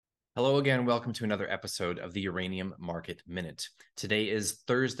Hello again. Welcome to another episode of the Uranium Market Minute. Today is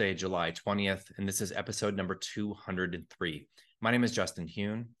Thursday, July 20th, and this is episode number 203. My name is Justin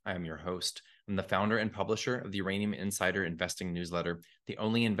Hune. I am your host. I'm the founder and publisher of the Uranium Insider Investing Newsletter, the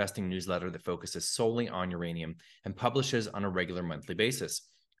only investing newsletter that focuses solely on uranium and publishes on a regular monthly basis.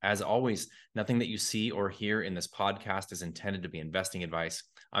 As always, nothing that you see or hear in this podcast is intended to be investing advice.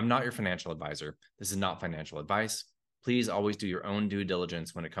 I'm not your financial advisor. This is not financial advice. Please always do your own due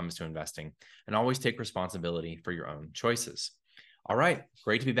diligence when it comes to investing and always take responsibility for your own choices. All right,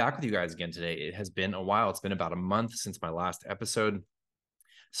 great to be back with you guys again today. It has been a while. It's been about a month since my last episode.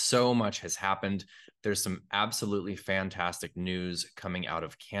 So much has happened. There's some absolutely fantastic news coming out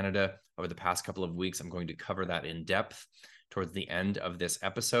of Canada over the past couple of weeks. I'm going to cover that in depth towards the end of this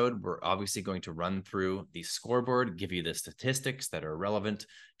episode. We're obviously going to run through the scoreboard, give you the statistics that are relevant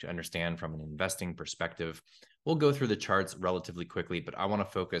to understand from an investing perspective. We'll go through the charts relatively quickly, but I want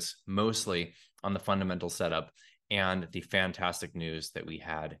to focus mostly on the fundamental setup and the fantastic news that we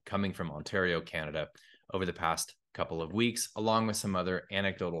had coming from Ontario, Canada over the past couple of weeks, along with some other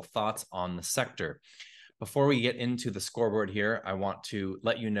anecdotal thoughts on the sector. Before we get into the scoreboard here, I want to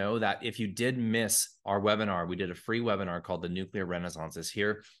let you know that if you did miss our webinar, we did a free webinar called The Nuclear Renaissance is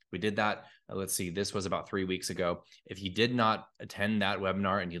Here. We did that, let's see, this was about 3 weeks ago. If you did not attend that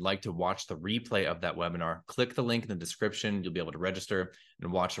webinar and you'd like to watch the replay of that webinar, click the link in the description. You'll be able to register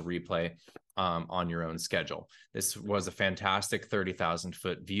and watch a replay on your own schedule. This was a fantastic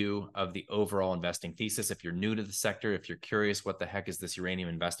 30,000-foot view of the overall investing thesis. If you're new to the sector, if you're curious, what the heck is this uranium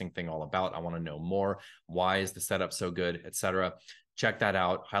investing thing all about? I want to know more. Why is the setup so good, etc. Check that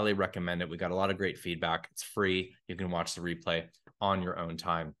out. Highly recommend it. We got a lot of great feedback. It's free. You can watch the replay on your own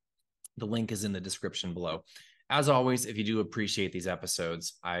time. The link is in the description below. As always, if you do appreciate these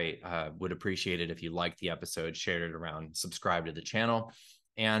episodes, I would appreciate it if you liked the episode, shared it around, subscribe to the channel.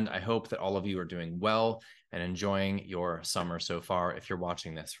 And I hope that all of you are doing well and enjoying your summer so far if you're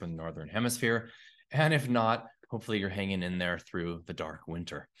watching this from the Northern Hemisphere. And if not, hopefully you're hanging in there through the dark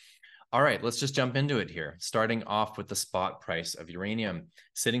winter. All right, let's just jump into it here. Starting off with the spot price of uranium,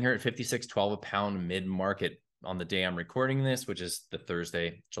 sitting here at $56.12 a pound mid-market on the day I'm recording this, which is the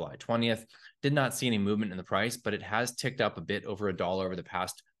Thursday, July 20th. Did not see any movement in the price, but it has ticked up a bit over $1 over the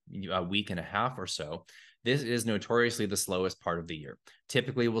past week and a half or so. This is notoriously the slowest part of the year.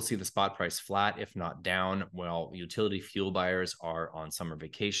 Typically, we'll see the spot price flat, if not down, while utility fuel buyers are on summer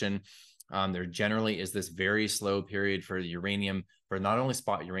vacation. There generally is this very slow period for the uranium, for not only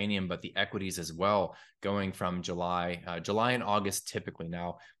spot uranium, but the equities as well, going from July and August typically.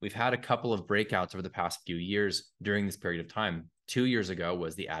 Now, we've had a couple of breakouts over the past few years during this period of time. 2 years ago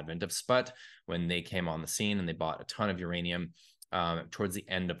was the advent of SPUT when they came on the scene and they bought a ton of uranium towards the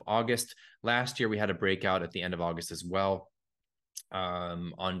end of August. Last year, we had a breakout at the end of August as well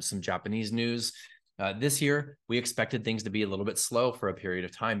on some Japanese news. This year, we expected things to be a little bit slow for a period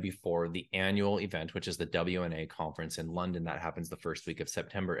of time before the annual event, which is the WNA conference in London. That happens the first week of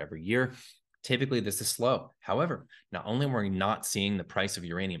September every year. Typically, this is slow. However, not only are we not seeing the price of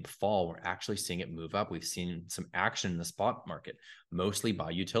uranium fall, we're actually seeing it move up. We've seen some action in the spot market, mostly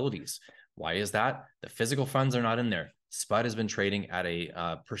by utilities. Why is that? The physical funds are not in there. SPUT has been trading at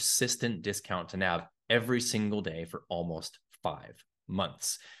a persistent discount to NAV every single day for almost 5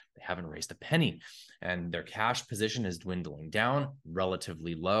 months. They haven't raised a penny, and their cash position is dwindling down,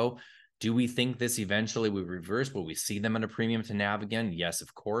 relatively low. Do we think this eventually will reverse? Will we see them at a premium to NAV again? Yes,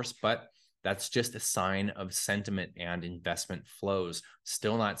 of course, but that's just a sign of sentiment and investment flows.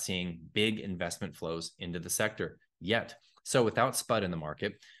 Still not seeing big investment flows into the sector yet. So without SPUT in the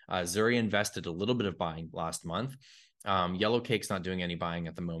market, Zuri invested a little bit of buying last month. Yellowcake's not doing any buying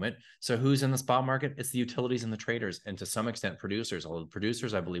at the moment. So who's in the spot market? It's the utilities and the traders, and to some extent producers, although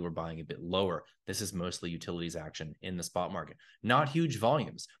producers, I believe, are buying a bit lower. This is mostly utilities action in the spot market. Not huge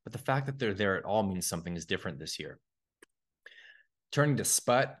volumes, but the fact that they're there at all means something is different this year. Turning to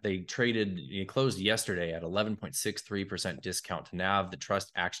SPUT, they closed yesterday at 11.63% discount to NAV. The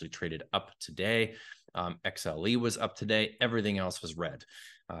trust actually traded up today. XLE was up today. Everything else was red.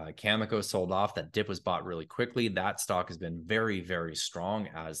 Cameco sold off. That dip was bought really quickly. That stock has been very, very strong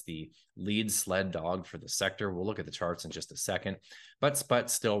as the lead sled dog for the sector. We'll look at the charts in just a second, but SPUT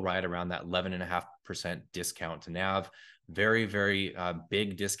still right around that 11.5% discount to NAV. Very, very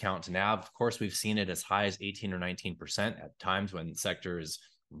big discount to NAV. Of course, we've seen it as high as 18 or 19% at times when the sector is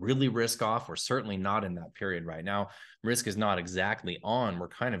really risk off. We're certainly not in that period right now. Risk is not exactly on. We're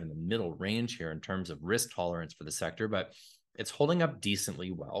kind of in the middle range here in terms of risk tolerance for the sector, but it's holding up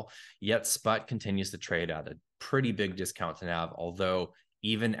decently well. Yet SPUT continues to trade at a pretty big discount to NAV, although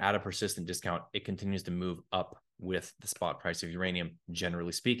even at a persistent discount, it continues to move up with the spot price of uranium,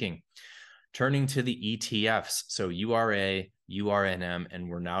 generally speaking. Turning to the ETFs, so URA, URNM, and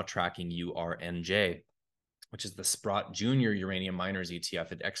we're now tracking URNJ, which is the Sprott Junior Uranium Miners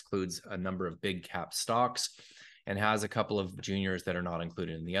ETF. It excludes a number of big cap stocks and has a couple of juniors that are not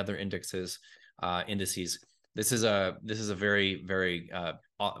included in the other indices. This is a very, very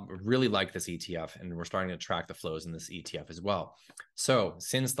really like this ETF, and we're starting to track the flows in this ETF as well. So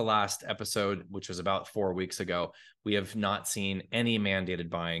since the last episode, which was about 4 weeks ago, we have not seen any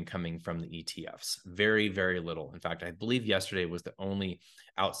mandated buying coming from the ETFs. Very, very little. In fact, I believe yesterday was the only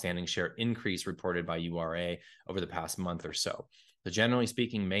outstanding share increase reported by URA over the past month or so. So generally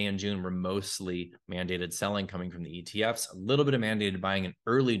speaking, May and June were mostly mandated selling coming from the ETFs, a little bit of mandated buying in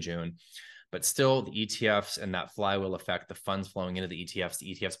early June. But still, the ETFs and that flywheel effect, the funds flowing into the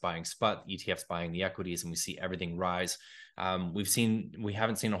ETFs buying spot, the ETFs buying the equities, and we see everything rise. We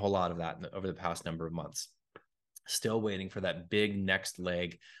haven't seen a whole lot of that over the past number of months. Still waiting for that big next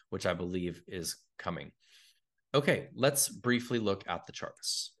leg, which I believe is coming. Okay, let's briefly look at the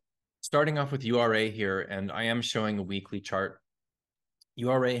charts. Starting off with URA here, and I am showing a weekly chart.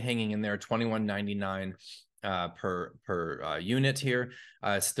 URA hanging in there, $21.99 per unit here,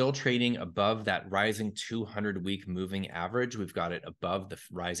 still trading above that rising 200-week moving average. We've got it above the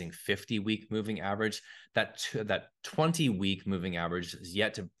rising 50-week moving average. That 20-week moving average is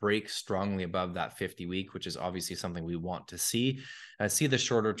yet to break strongly above that 50-week, which is obviously something we want to see. See the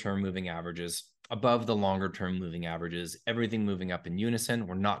shorter-term moving averages above the longer-term moving averages, everything moving up in unison.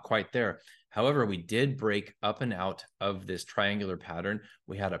 We're not quite there. However, we did break up and out of this triangular pattern.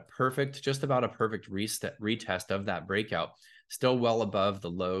 We had just about a perfect retest of that breakout, still well above the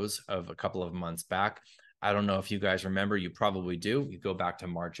lows of a couple of months back. I don't know if you guys remember, you probably do. You go back to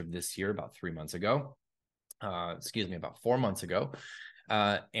March of this year, about 3 months ago, about 4 months ago.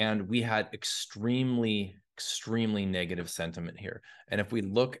 And we had extremely negative sentiment here. And if we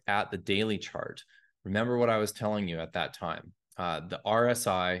look at the daily chart, remember what I was telling you at that time. The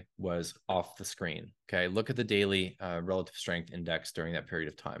RSI was off the screen. Okay, look at the daily relative strength index during that period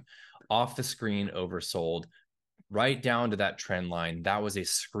of time. Off the screen, oversold, right down to that trend line. That was a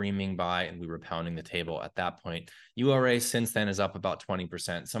screaming buy, and we were pounding the table at that point. URA since then is up about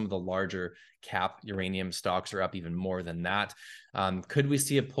 20%. Some of the larger cap uranium stocks are up even more than that. Could we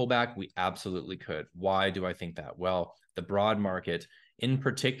see a pullback? We absolutely could. Why do I think that? Well, the broad market, in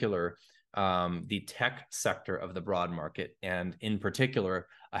particular, the tech sector of the broad market, and in particular,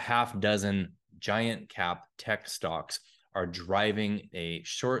 a half dozen giant cap tech stocks are driving a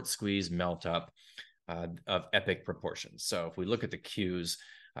short squeeze melt up of epic proportions. So if we look at the Qs,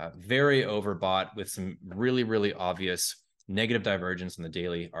 very overbought with some really obvious negative divergence in the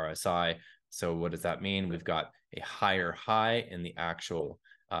daily RSI. So what does that mean? We've got a higher high in the actual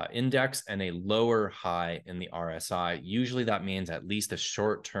index and a lower high in the RSI. Usually that means at least a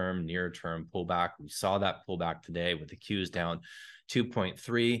short-term, near-term pullback. We saw that pullback today with the Qs down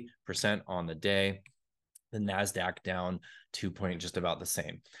 2.3% on the day. The NASDAQ down just about the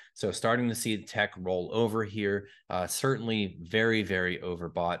same. So starting to see tech roll over here, certainly very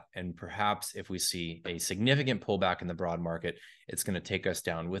overbought. And perhaps if we see a significant pullback in the broad market, it's going to take us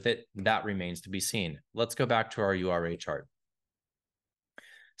down with it. That remains to be seen. Let's go back to our URA chart.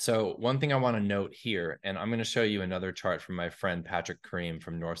 So one thing I want to note here, and I'm going to show you another chart from my friend Patrick Kareem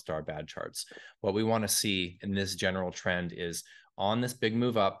from North Star Bad Charts. What we want to see in this general trend is on this big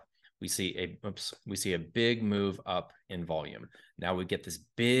move up, we see a big move up in volume. Now we get this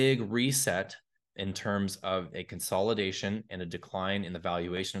big reset in terms of a consolidation and a decline in the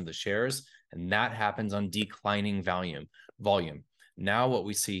valuation of the shares, and that happens on declining volume. Now what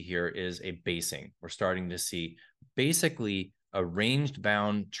we see here is a basing. We're starting to see basically a ranged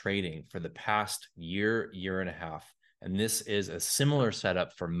bound trading for the past year and a half. And this is a similar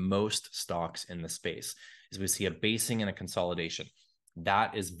setup for most stocks in the space, as we see a basing and a consolidation.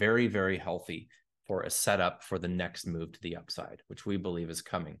 That is very healthy for a setup for the next move to the upside, which we believe is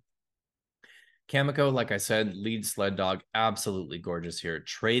coming. Cameco, like I said, lead sled dog, absolutely gorgeous here,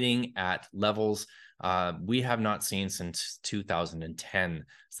 trading at levels we have not seen since 2010.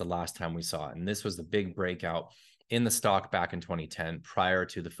 It's the last time we saw it. And this was the big breakout in the stock back in 2010, prior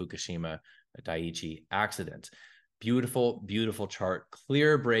to the Fukushima Daiichi accident. Beautiful chart,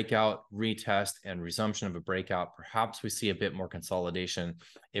 clear breakout, retest, and resumption of a breakout. Perhaps we see a bit more consolidation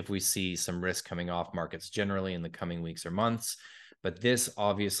if we see some risk coming off markets generally in the coming weeks or months. But this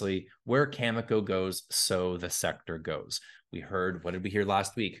obviously, where Cameco goes, so the sector goes. What did we hear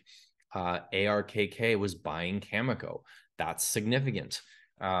last week? ARKK was buying Cameco. That's significant.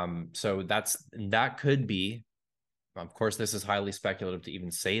 So that could be, of course, this is highly speculative to even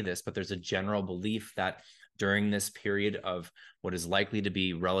say this, but there's a general belief that during this period of what is likely to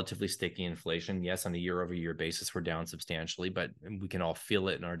be relatively sticky inflation. Yes, on a year-over-year basis, we're down substantially, but we can all feel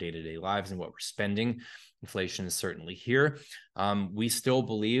it in our day-to-day lives and what we're spending. Inflation is certainly here. We still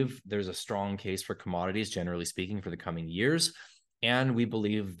believe there's a strong case for commodities, generally speaking, for the coming years. And we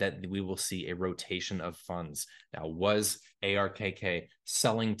believe that we will see a rotation of funds. Now, was ARKK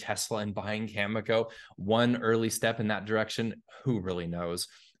selling Tesla and buying Cameco one early step in that direction? Who really knows?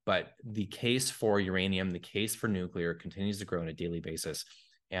 But the case for uranium, the case for nuclear continues to grow on a daily basis.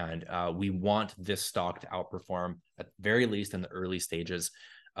 And we want this stock to outperform, at the very least in the early stages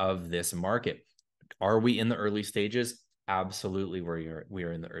of this market. Are we in the early stages? Absolutely, we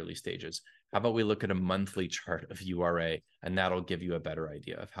are in the early stages. How about we look at a monthly chart of URA, and that'll give you a better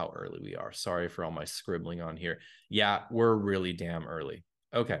idea of how early we are. Sorry for all my scribbling on here. Yeah, we're really damn early.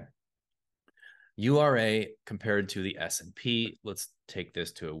 Okay. URA compared to the S&P. Let's take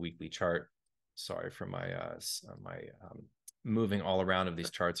this to a weekly chart. Sorry for my moving all around of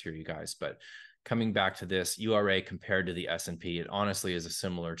these charts here, you guys, but coming back to this URA compared to the S&P, it honestly is a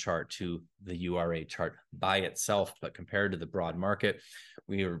similar chart to the URA chart by itself, but compared to the broad market,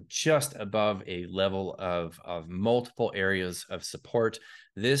 we are just above a level of multiple areas of support.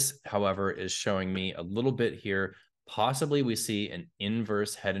 This, however, is showing me a little bit here. Possibly we see an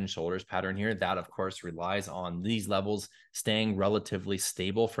inverse head and shoulders pattern here. That, of course, relies on these levels staying relatively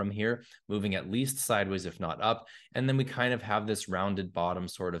stable from here, moving at least sideways, if not up. And then we kind of have this rounded bottom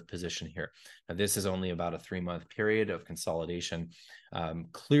sort of position here. Now, this is only about a 3-month period of consolidation.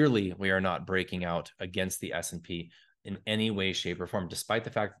 Clearly, we are not breaking out against the S&P in any way, shape, or form, despite the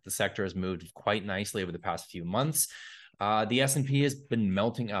fact that the sector has moved quite nicely over the past few months. The S&P has been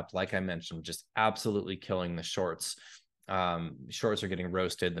melting up, like I mentioned, just absolutely killing the shorts. Shorts are getting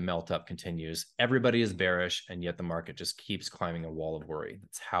roasted. The melt up continues. Everybody is bearish, and yet the market just keeps climbing a wall of worry.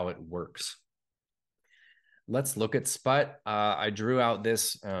 That's how it works. Let's look at SPUT. I drew out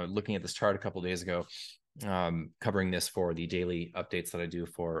this, looking at this chart a couple of days ago, covering this for the daily updates that I do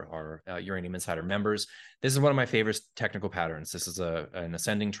for our Uranium Insider members. This is one of my favorite technical patterns. This is an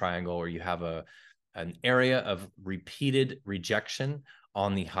ascending triangle where you have an area of repeated rejection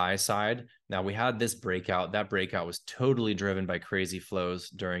on the high side. Now, we had this breakout. That breakout was totally driven by crazy flows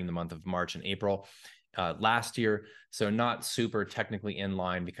during the month of March and April last year. So not super technically in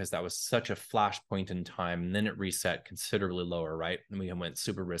line because that was such a flash point in time. And then it reset considerably lower, right? And we went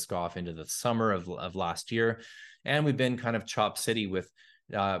super risk off into the summer of last year. And we've been kind of chop city with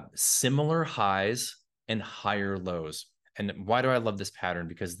similar highs and higher lows. And why do I love this pattern?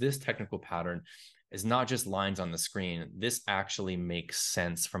 Because this technical pattern is not just lines on the screen. This actually makes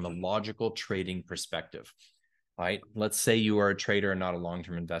sense from a logical trading perspective, right? Let's say you are a trader and not a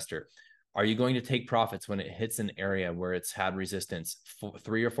long-term investor. Are you going to take profits when it hits an area where it's had resistance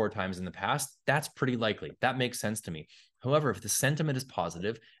 3 or 4 times in the past? That's pretty likely. That makes sense to me. However, if the sentiment is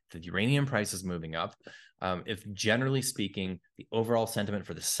positive, if the uranium price is moving up, if generally speaking, the overall sentiment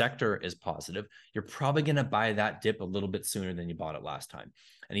for the sector is positive, you're probably going to buy that dip a little bit sooner than you bought it last time.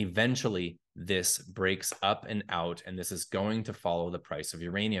 And eventually this breaks up and out, and this is going to follow the price of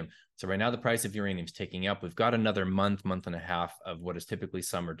uranium. So right now the price of uranium is ticking up. We've got another month and a half of what is typically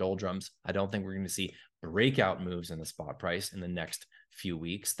summer doldrums. I don't think we're going to see breakout moves in the spot price in the next few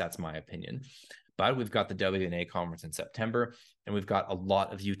weeks. That's my opinion. But we've got the WNA conference in September, and we've got a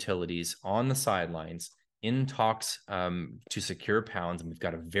lot of utilities on the sidelines in talks to secure pounds. And we've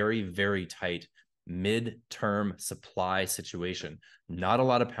got a very, very tight mid-term supply situation. Not a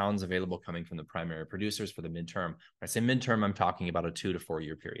lot of pounds available coming from the primary producers for the midterm. When I say midterm, I'm talking about a 2 to 4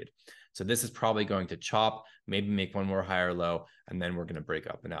 year period. So this is probably going to chop, maybe make one more higher low, and then we're going to break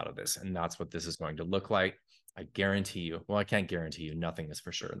up and out of this. And that's what this is going to look like. I guarantee you, well, I can't guarantee you, nothing is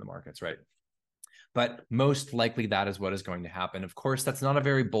for sure in the markets, right? But most likely that is what is going to happen. Of course, that's not a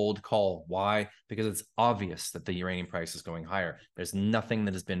very bold call. Why? Because it's obvious that the uranium price is going higher. There's nothing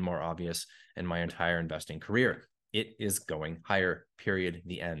that has been more obvious in my entire investing career. It is going higher, period,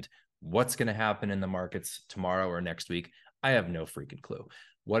 the end. What's going to happen in the markets tomorrow or next week? I have no freaking clue.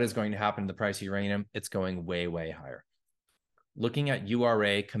 What is going to happen to the price of uranium? It's going way, way higher. Looking at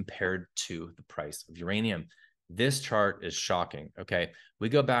URA compared to the price of uranium. This chart is shocking, okay? We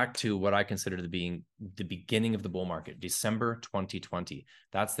go back to what I consider to be the beginning of the bull market, December 2020.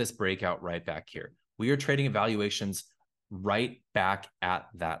 That's this breakout right back here. We are trading at valuations right back at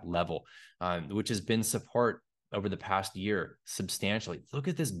that level, which has been support over the past year substantially. Look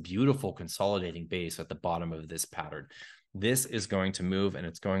at this beautiful consolidating base at the bottom of this pattern. This is going to move, and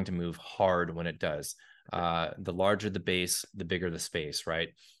it's going to move hard when it does. The larger the base, the bigger the space, right?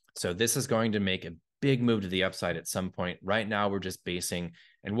 So this is going to make a big move to the upside at some point. Right now, we're just basing.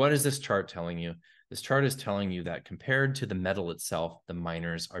 And what is this chart telling you? This chart is telling you that compared to the metal itself, the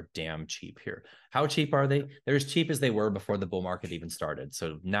miners are damn cheap here. How cheap are they? They're as cheap as they were before the bull market even started.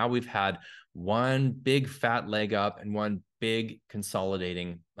 So now we've had one big fat leg up and one big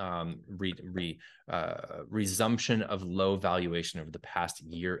consolidating resumption of low valuation over the past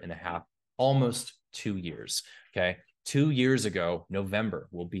year and a half, almost 2 years. Okay. 2 years ago, November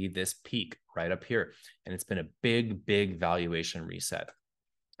will be this peak right up here. And it's been a big, big valuation reset.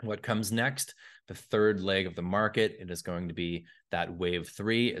 What comes next? The third leg of the market. It is going to be that wave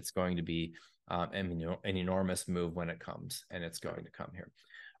 3. It's going to be an enormous move when it comes, and it's going to come here.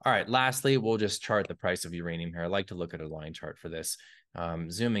 All right, lastly, we'll just chart the price of uranium here. I like to look at a line chart for this.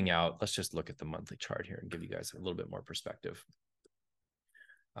 Zooming out, let's just look at the monthly chart here and give you guys a little bit more perspective.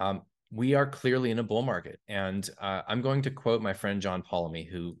 We are clearly in a bull market. And I'm going to quote my friend John Polemy,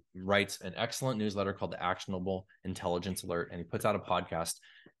 who writes an excellent newsletter called the Actionable Intelligence Alert. And he puts out a podcast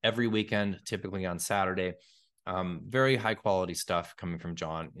every weekend, typically on Saturday. Very high quality stuff coming from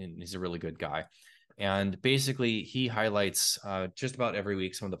John. And he's a really good guy. And basically, he highlights just about every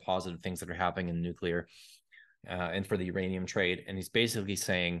week some of the positive things that are happening in nuclear and for the uranium trade. And he's basically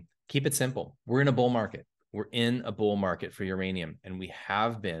saying, keep it simple. We're in a bull market. We're in a bull market for uranium, and we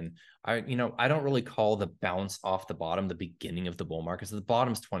have been. I don't really call the bounce off the bottom the beginning of the bull market. So the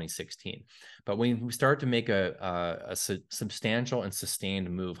bottom's 2016, but when we start to make a substantial and sustained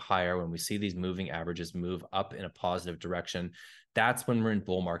move higher, when we see these moving averages move up in a positive direction, that's when we're in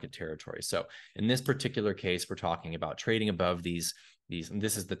bull market territory. So in this particular case, we're talking about trading above these. And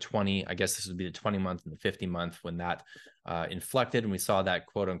this is the 20, I guess this would be the 20 month and the 50 month when that inflected, and we saw that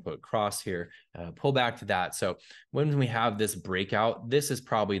quote unquote cross here, pull back to that. So when we have this breakout, this is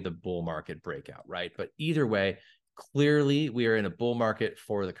probably the bull market breakout, right? But either way, clearly we are in a bull market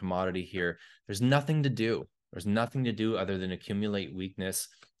for the commodity here. There's nothing to do. There's nothing to do other than accumulate weakness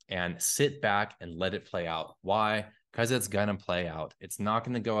and sit back and let it play out. Why? Because it's going to play out. It's not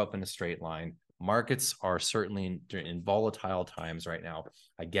going to go up in a straight line. Markets are certainly in volatile times right now.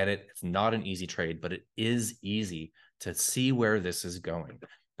 I get it. It's not an easy trade, but it is easy to see where this is going.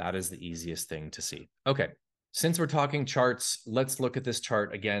 That is the easiest thing to see. Okay. Since we're talking charts, let's look at this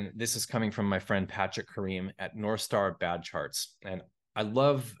chart again. This is coming from my friend Patrick Kareem at North Star Bad Charts. And I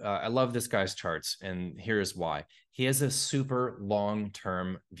love this guy's charts, and here's why. He has a super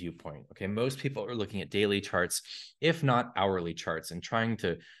long-term viewpoint. Okay, most people are looking at daily charts, if not hourly charts, and trying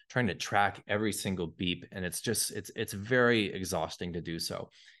to track every single beep, and it's very exhausting to do so.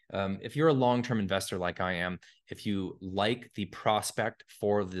 If you're a long-term investor like I am, if you like the prospect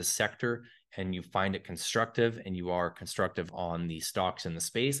for this sector and you find it constructive, and you are constructive on the stocks in the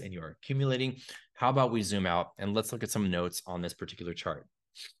space, and you are accumulating, how about we zoom out and let's look at some notes on this particular chart.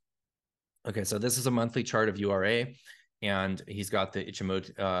 Okay, so this is a monthly chart of URA, and he's got the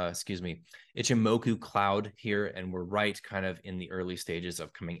Ichimoku cloud here, and we're right kind of in the early stages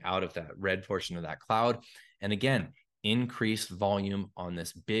of coming out of that red portion of that cloud. And again, increased volume on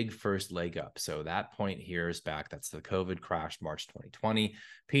this big first leg up. So that point here is back. That's the COVID crash, March 2020,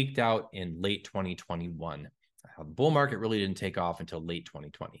 peaked out in late 2021. The bull market really didn't take off until late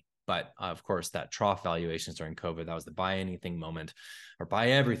 2020. But of course, that trough valuations during COVID, that was the buy anything moment, or buy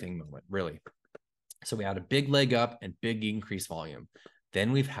everything moment, really. So we had a big leg up and big increased volume.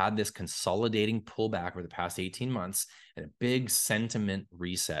 Then we've had this consolidating pullback over the past 18 months and a big sentiment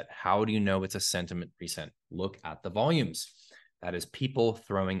reset. How do you know it's a sentiment reset? Look at the volumes. That is people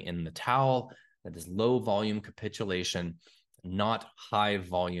throwing in the towel. That is low volume capitulation, not high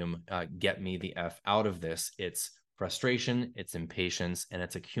volume. Get me the F out of this. It's frustration, it's impatience, and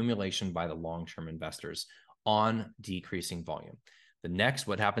it's accumulation by the long-term investors on decreasing volume.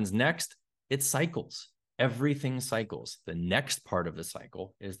 What happens next? It cycles. Everything cycles. The next part of the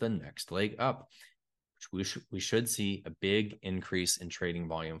cycle is the next leg up, which we should see a big increase in trading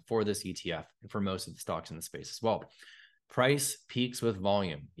volume for this ETF and for most of the stocks in the space as well. Price peaks with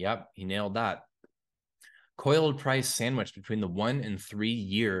volume. Yep, he nailed that. Coiled price sandwiched between the 1 and 3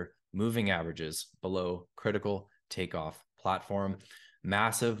 year moving averages below critical takeoff platform.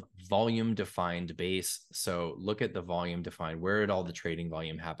 Massive volume defined base. So look at the volume defined. Where did all the trading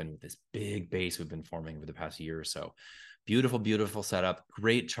volume happen with this big base we've been forming over the past year or so? Beautiful, beautiful setup.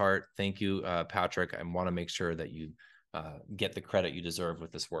 Great chart. Thank you, Patrick. I want to make sure that you get the credit you deserve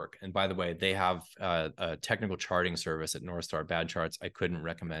with this work. And by the way, they have a technical charting service at North Star Bad Charts. I couldn't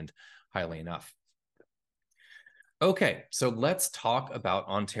recommend highly enough. Okay, so let's talk about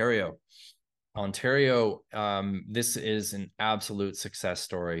Ontario. Ontario, this is an absolute success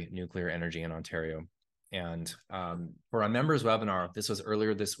story, nuclear energy in Ontario. And for our members webinar, this was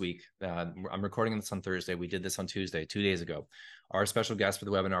earlier this week. I'm recording this on Thursday. We did this on Tuesday, 2 days ago. Our special guest for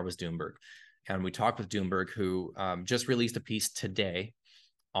the webinar was Doomberg. And we talked with Doomberg, who just released a piece today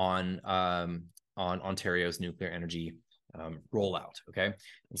on Ontario's nuclear energy rollout. Okay.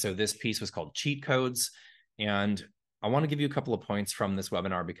 And so this piece was called Cheat Codes. And I want to give you a couple of points from this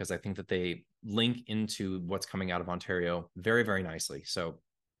webinar because I think that they link into what's coming out of Ontario very, very nicely. So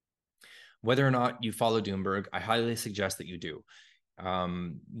whether or not you follow Doomberg, I highly suggest that you do.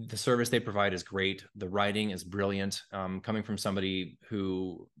 The service they provide is great. The writing is brilliant. Coming from somebody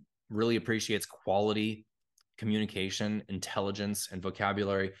who really appreciates quality communication, intelligence, and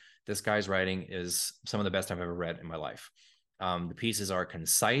vocabulary, this guy's writing is some of the best I've ever read in my life. The pieces are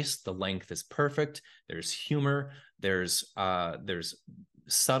concise. The length is perfect. There's humor. There's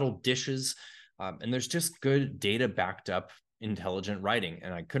subtle dishes, and there's just good data backed up, intelligent writing.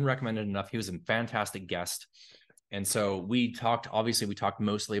 And I couldn't recommend it enough. He was a fantastic guest. And so we talked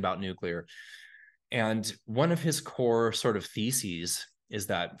mostly about nuclear. And one of his core sort of theses is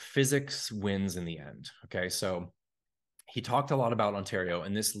that physics wins in the end. Okay. So he talked a lot about Ontario,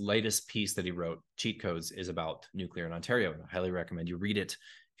 and this latest piece that he wrote, Cheat Codes, is about nuclear in Ontario. And I highly recommend you read it.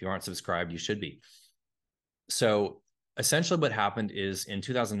 If you aren't subscribed, you should be. So essentially what happened is in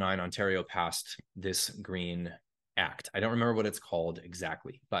 2009, Ontario passed this Green Act. I don't remember what it's called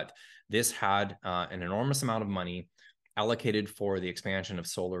exactly, but this had an enormous amount of money allocated for the expansion of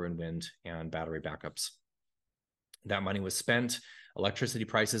solar and wind and battery backups. That money was spent. Electricity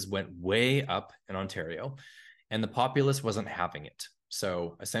prices went way up in Ontario, and the populace wasn't having it.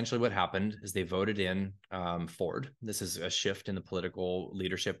 So essentially what happened is they voted in Ford. This is a shift in the political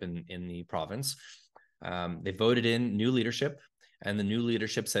leadership in the province. They voted in new leadership, and the new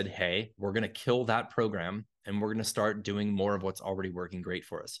leadership said, hey, we're going to kill that program, and we're going to start doing more of what's already working great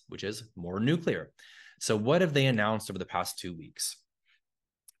for us, which is more nuclear. So what have they announced over the past 2 weeks?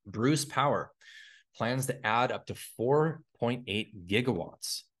 Bruce Power plans to add up to 4.8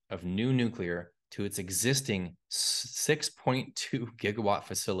 gigawatts of new nuclear to its existing 6.2 gigawatt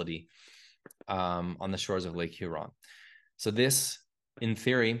facility on the shores of Lake Huron. So this, in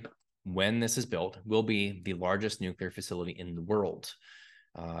theory, when this is built, will be the largest nuclear facility in the world.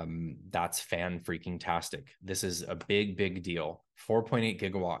 That's fan-freaking-tastic. This is a big, big deal. 4.8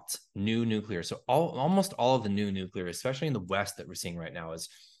 gigawatts, new nuclear. So almost all of the new nuclear, especially in the West that we're seeing right now,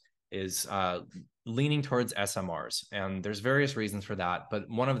 is leaning towards SMRs. And there's various reasons for that. But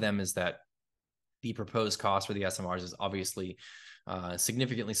one of them is that the proposed cost for the SMRs is obviously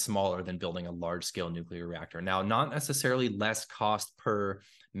significantly smaller than building a large-scale nuclear reactor. Now, not necessarily less cost per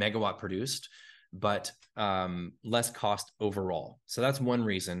megawatt produced, but less cost overall. So that's one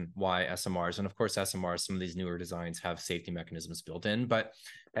reason why SMRs, and of course SMRs, some of these newer designs have safety mechanisms built in, but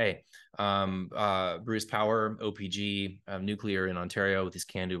hey, Bruce Power, OPG, nuclear in Ontario with these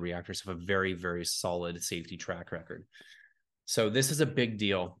CANDU reactors have a very, very solid safety track record. So this is a big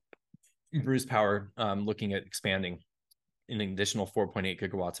deal. Bruce Power looking at expanding an additional 4.8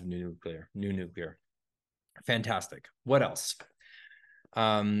 gigawatts of new nuclear. Fantastic. What else?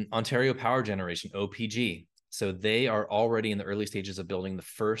 Ontario Power Generation, OPG. So they are already in the early stages of building the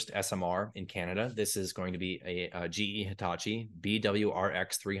first SMR in Canada. This is going to be a GE Hitachi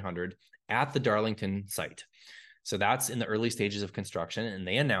BWRX 300 at the Darlington site. So that's in the early stages of construction. And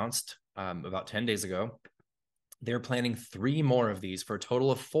they announced about 10 days ago, they're planning 3 more of these for a total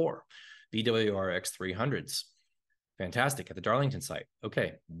of 4 BWRX 300s. Fantastic, at the Darlington site.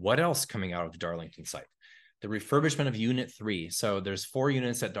 Okay, what else coming out of the Darlington site? The refurbishment of Unit 3. So there's 4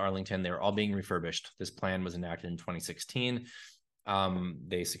 units at Darlington. They're all being refurbished. This plan was enacted in 2016.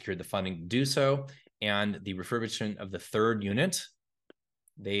 They secured the funding to do so. And the refurbishment of the 3rd unit,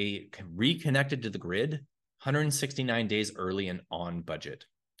 they reconnected to the grid 169 days early and on budget.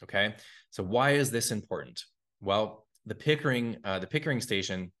 Okay, so why is this important? Well, the Pickering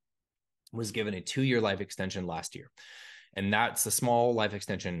station was given a 2-year life extension last year. And that's a small life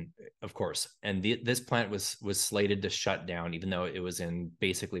extension, of course. And this plant was slated to shut down, even though it was in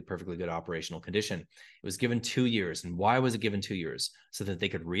basically perfectly good operational condition. It was given 2 years. And why was it given 2 years? So that they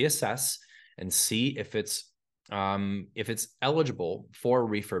could reassess and see if it's eligible for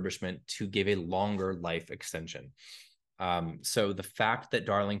refurbishment to give a longer life extension. So the fact that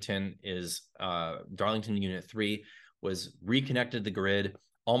Darlington Unit 3 was reconnected to the grid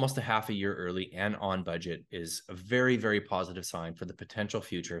almost a half a year early and on budget is a very, very positive sign for the potential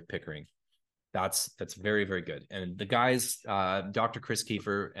future of Pickering. That's very, very good. And the guys, Dr. Chris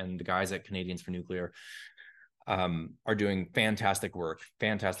Kiefer and the guys at Canadians for Nuclear are doing fantastic work.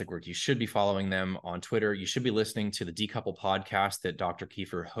 You should be following them on Twitter. You should be listening to the Decouple podcast that Dr.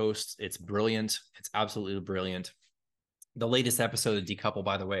 Kiefer hosts. It's brilliant. It's absolutely brilliant. The latest episode of Decouple,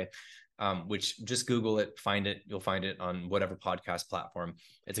 by the way, which just Google it, find it. You'll find it on whatever podcast platform.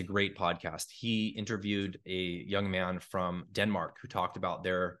 It's a great podcast. He interviewed a young man from Denmark who talked about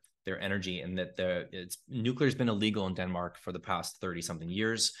their energy, and that nuclear has been illegal in Denmark for the past 30 something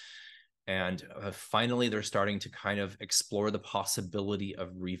years. And finally, they're starting to kind of explore the possibility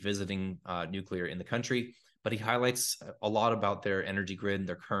of revisiting nuclear in the country. But he highlights a lot about their energy grid,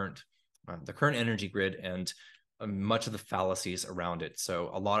 their current energy grid, and much of the fallacies around it. So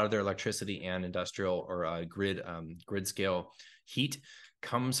a lot of their electricity and industrial or grid scale heat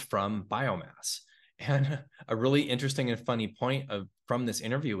comes from biomass. And a really interesting and funny point from this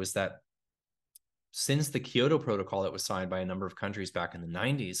interview was that since the Kyoto Protocol that was signed by a number of countries back in the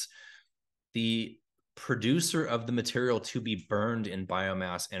 90s, the producer of the material to be burned in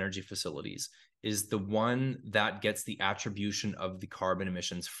biomass energy facilities is the one that gets the attribution of the carbon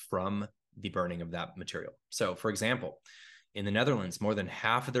emissions from the burning of that material. So, for example, in the Netherlands, more than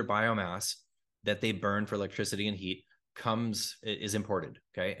half of their biomass that they burn for electricity and heat is imported,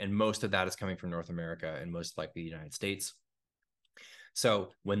 okay? And most of that is coming from North America and most likely the United States.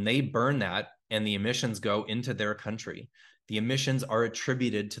 So when they burn that and the emissions go into their country, the emissions are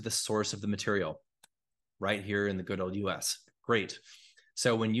attributed to the source of the material right here in the good old US. Great.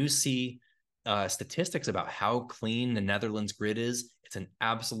 So when you see statistics about how clean the Netherlands grid is, it's an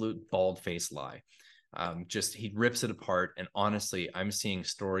absolute bald-faced lie. He rips it apart. And honestly, I'm seeing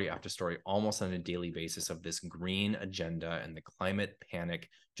story after story almost on a daily basis of this green agenda and the climate panic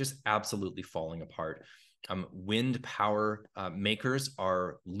just absolutely falling apart. Wind power makers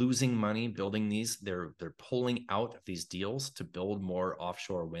are losing money building these. They're pulling out of these deals to build more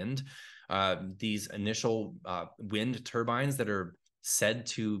offshore wind. These initial wind turbines that are said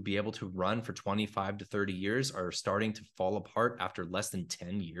to be able to run for 25 to 30 years are starting to fall apart after less than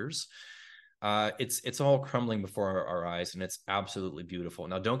 10 years. It's all crumbling before our eyes, and it's absolutely beautiful.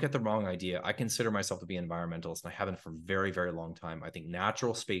 Now, don't get the wrong idea. I consider myself to be an environmentalist, and I haven't for a very, very long time. I think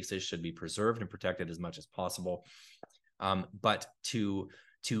natural spaces should be preserved and protected as much as possible. But to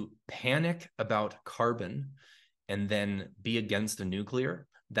panic about carbon and then be against the nuclear,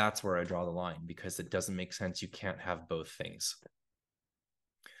 that's where I draw the line, because it doesn't make sense. You can't have both things.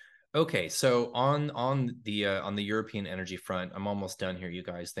 Okay, so on the European energy front, I'm almost done here, you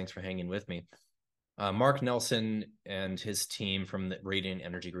guys. Thanks for hanging with me. Mark Nelson and his team from the Radiant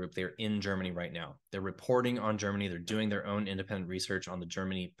Energy Group, they're in Germany right now. They're reporting on Germany. They're doing their own independent research on the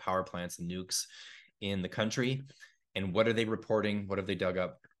Germany power plants and nukes in the country. And what are they reporting? What have they dug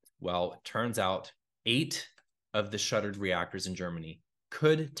up? Well, it turns out 8 of the shuttered reactors in Germany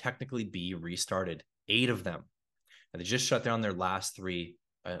could technically be restarted. 8 of them. And they just shut down their last 3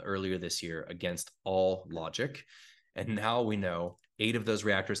 earlier this year against all logic. And now we know 8 of those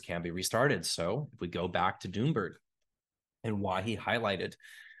reactors can be restarted. So if we go back to Doomberg and why he highlighted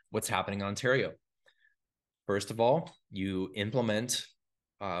what's happening in Ontario, first of all, you implement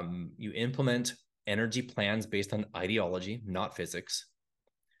energy plans based on ideology, not physics.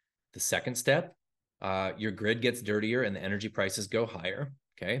 The second step, your grid gets dirtier and the energy prices go higher.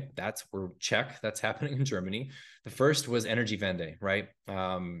 Okay, that's happening in Germany. The first was Energiewende, right?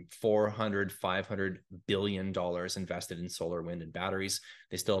 $400-500 billion invested in solar, wind, and batteries.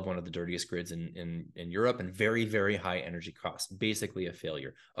 They still have one of the dirtiest grids in Europe and very, very high energy costs, basically a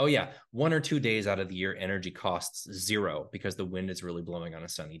failure. Oh yeah, 1 or 2 days out of the year, energy costs 0 because the wind is really blowing on a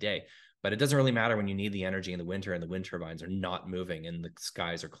sunny day. But it doesn't really matter when you need the energy in the winter and the wind turbines are not moving and the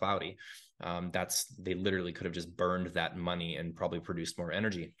skies are cloudy. They literally could have just burned that money and probably produced more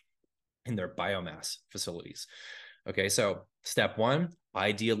energy in their biomass facilities. Okay, so step 1,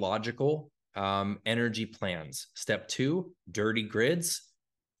 ideological energy plans. Step 2, dirty grids,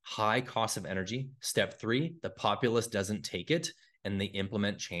 high cost of energy. Step 3, the populace doesn't take it and they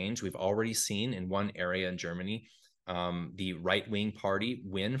implement change. We've already seen in one area in Germany, the right-wing party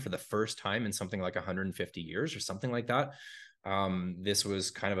win for the first time in something like 150 years or something like that. This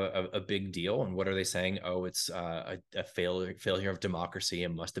was kind of a big deal. And what are they saying? Oh, it's a failure of democracy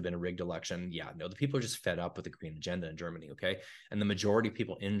and must have been a rigged election. Yeah, no, the people are just fed up with the green agenda in Germany, okay? And the majority of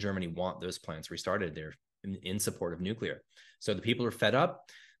people in Germany want those plants restarted. They're in support of nuclear. So the people are fed up.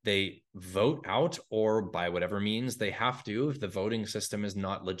 They vote out, or by whatever means they have to, if the voting system is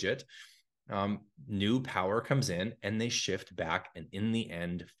not legit, new power comes in and they shift back. And in the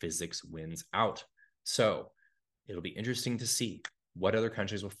end, physics wins out. So it'll be interesting to see what other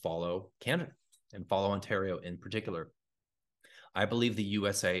countries will follow Canada and follow Ontario in particular. I believe the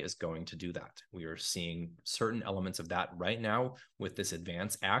USA is going to do that. We are seeing certain elements of that right now with this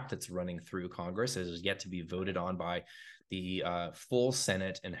Advance Act that's running through Congress. It is yet to be voted on by the full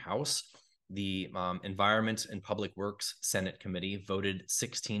Senate and House. the Environment and Public Works Senate Committee voted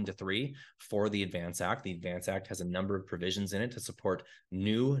 16-3 for the ADVANCE Act. The ADVANCE Act has a number of provisions in it to support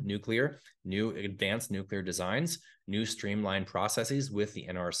new advanced nuclear designs, new streamlined processes with the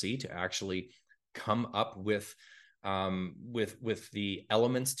NRC to actually come up with the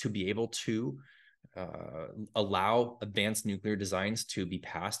elements to be able to allow advanced nuclear designs to be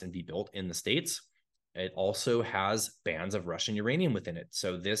passed and be built in the States. It also has bans of Russian uranium within it.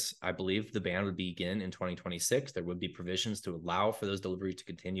 So this, I believe the ban would begin in 2026. There would be provisions to allow for those deliveries to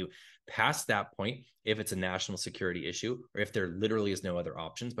continue past that point if it's a national security issue or if there literally is no other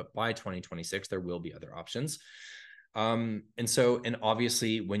options. But by 2026, there will be other options. And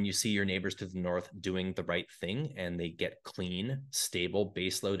obviously, when you see your neighbors to the north doing the right thing and they get clean, stable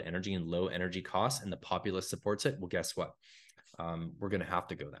baseload energy and low energy costs and the populace supports it, well, guess what? We're going to have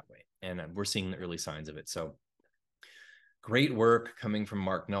to go that way. And we're seeing the early signs of it. So great work coming from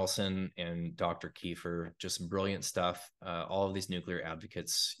Mark Nelson and Dr. Kiefer, just brilliant stuff. All of these nuclear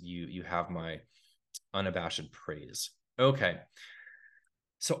advocates, you have my unabashed praise. Okay.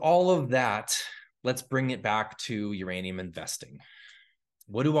 So all of that, let's bring it back to uranium investing.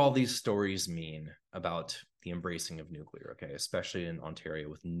 What do all these stories mean about the embracing of nuclear? Okay, especially in Ontario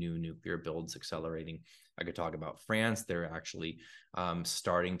with new nuclear builds accelerating. I could talk about France. They're actually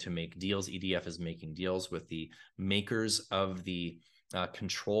starting to make deals. EDF is making deals with the makers of the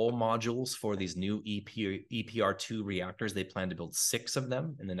control modules for these new EPR2 reactors. They plan to build 6 of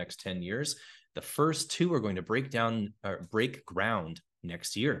them in the next 10 years. The first 2 are going to break ground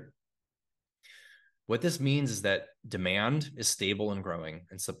next year. What this means is that demand is stable and growing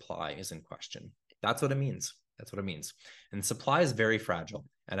and supply is in question. That's what it means. That's what it means. And supply is very fragile.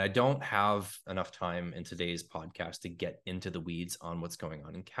 And I don't have enough time in today's podcast to get into the weeds on what's going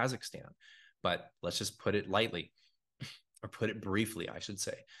on in Kazakhstan. But let's just put it lightly, or put it briefly, I should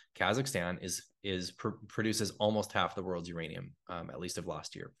say. Kazakhstan produces almost half the world's uranium, at least of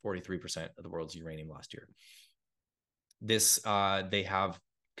last year, 43% of the world's uranium last year. They have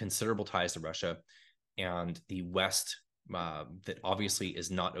considerable ties to Russia. And the West, that obviously is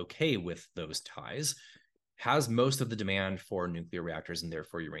not okay with those ties, has most of the demand for nuclear reactors and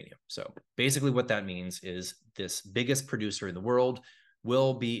therefore uranium. So basically what that means is this biggest producer in the world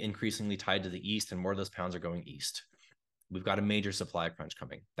will be increasingly tied to the East, and more of those pounds are going east. We've got a major supply crunch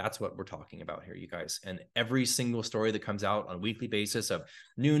coming. That's what we're talking about here, you guys. And every single story that comes out on a weekly basis of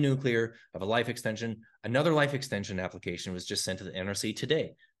new nuclear, of a life extension, another life extension application was just sent to the NRC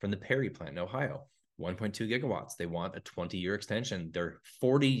today from the Perry plant in Ohio. 1.2 gigawatts. They want a 20-year extension. Their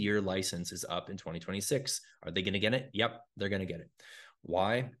 40-year license is up in 2026. Are they going to get it? Yep, they're going to get it.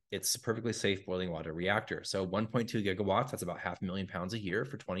 Why? It's a perfectly safe boiling water reactor. So 1.2 gigawatts, that's about 500,000 pounds a year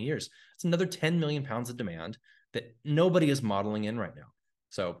for 20 years. It's another 10 million pounds of demand that nobody is modeling in right now.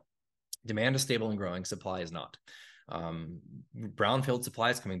 So demand is stable and growing. Supply is not. Brownfield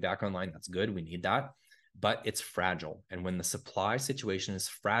supply is coming back online. That's good. We need that. But it's fragile. And when the supply situation is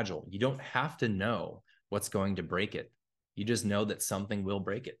fragile, you don't have to know what's going to break it. You just know that something will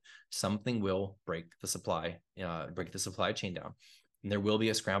break it. Something will break the supply chain down. And there will be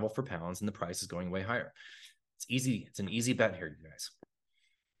a scramble for pounds and the price is going way higher. It's easy. It's an easy bet here, you guys.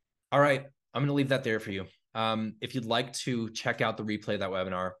 All right. I'm going to leave that there for you. If you'd like to check out the replay of that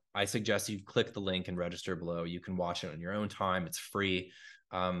webinar, I suggest you click the link and register below. You can watch it on your own time. It's free.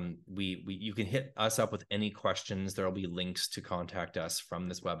 You can hit us up with any questions. There will be links to contact us from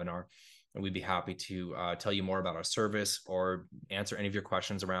this webinar, and we'd be happy to tell you more about our service or answer any of your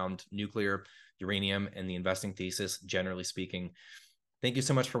questions around nuclear, uranium, and the investing thesis, generally speaking. Thank you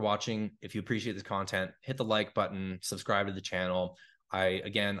so much for watching. If you appreciate this content, hit the like button, subscribe to the channel.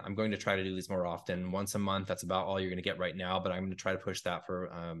 I'm going to try to do these more often, once a month. That's about all you're going to get right now, but I'm going to try to push that for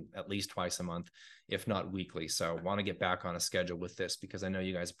at least twice a month, if not weekly. So I want to get back on a schedule with this because I know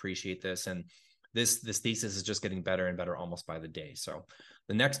you guys appreciate this. And this thesis is just getting better and better almost by the day. So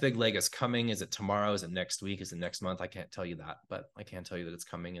the next big leg is coming. Is it tomorrow? Is it next week? Is it next month? I can't tell you that, but I can tell you that it's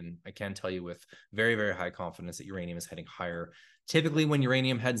coming. And I can tell you with very, very high confidence that uranium is heading higher. Typically when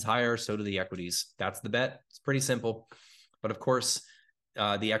uranium heads higher, so do the equities. That's the bet. It's pretty simple. But of course,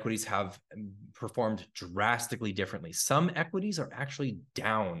 the equities have performed drastically differently. Some equities are actually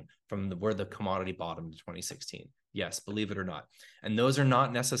down from where the commodity bottomed in 2016. Yes, believe it or not. And those are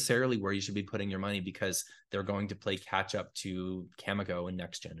not necessarily where you should be putting your money because they're going to play catch up to Cameco and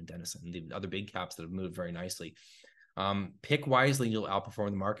NextGen and Denison, the other big caps that have moved very nicely. Pick wisely, you'll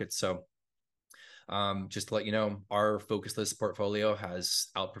outperform the market. So just to let you know, our focus list portfolio has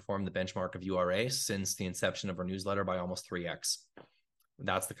outperformed the benchmark of URA since the inception of our newsletter by almost 3x.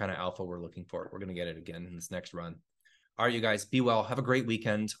 That's the kind of alpha we're looking for. We're going to get it again in this next run. All right, you guys, be well. Have a great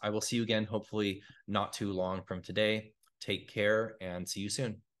weekend. I will see you again, hopefully not too long from today. Take care and see you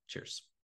soon. Cheers.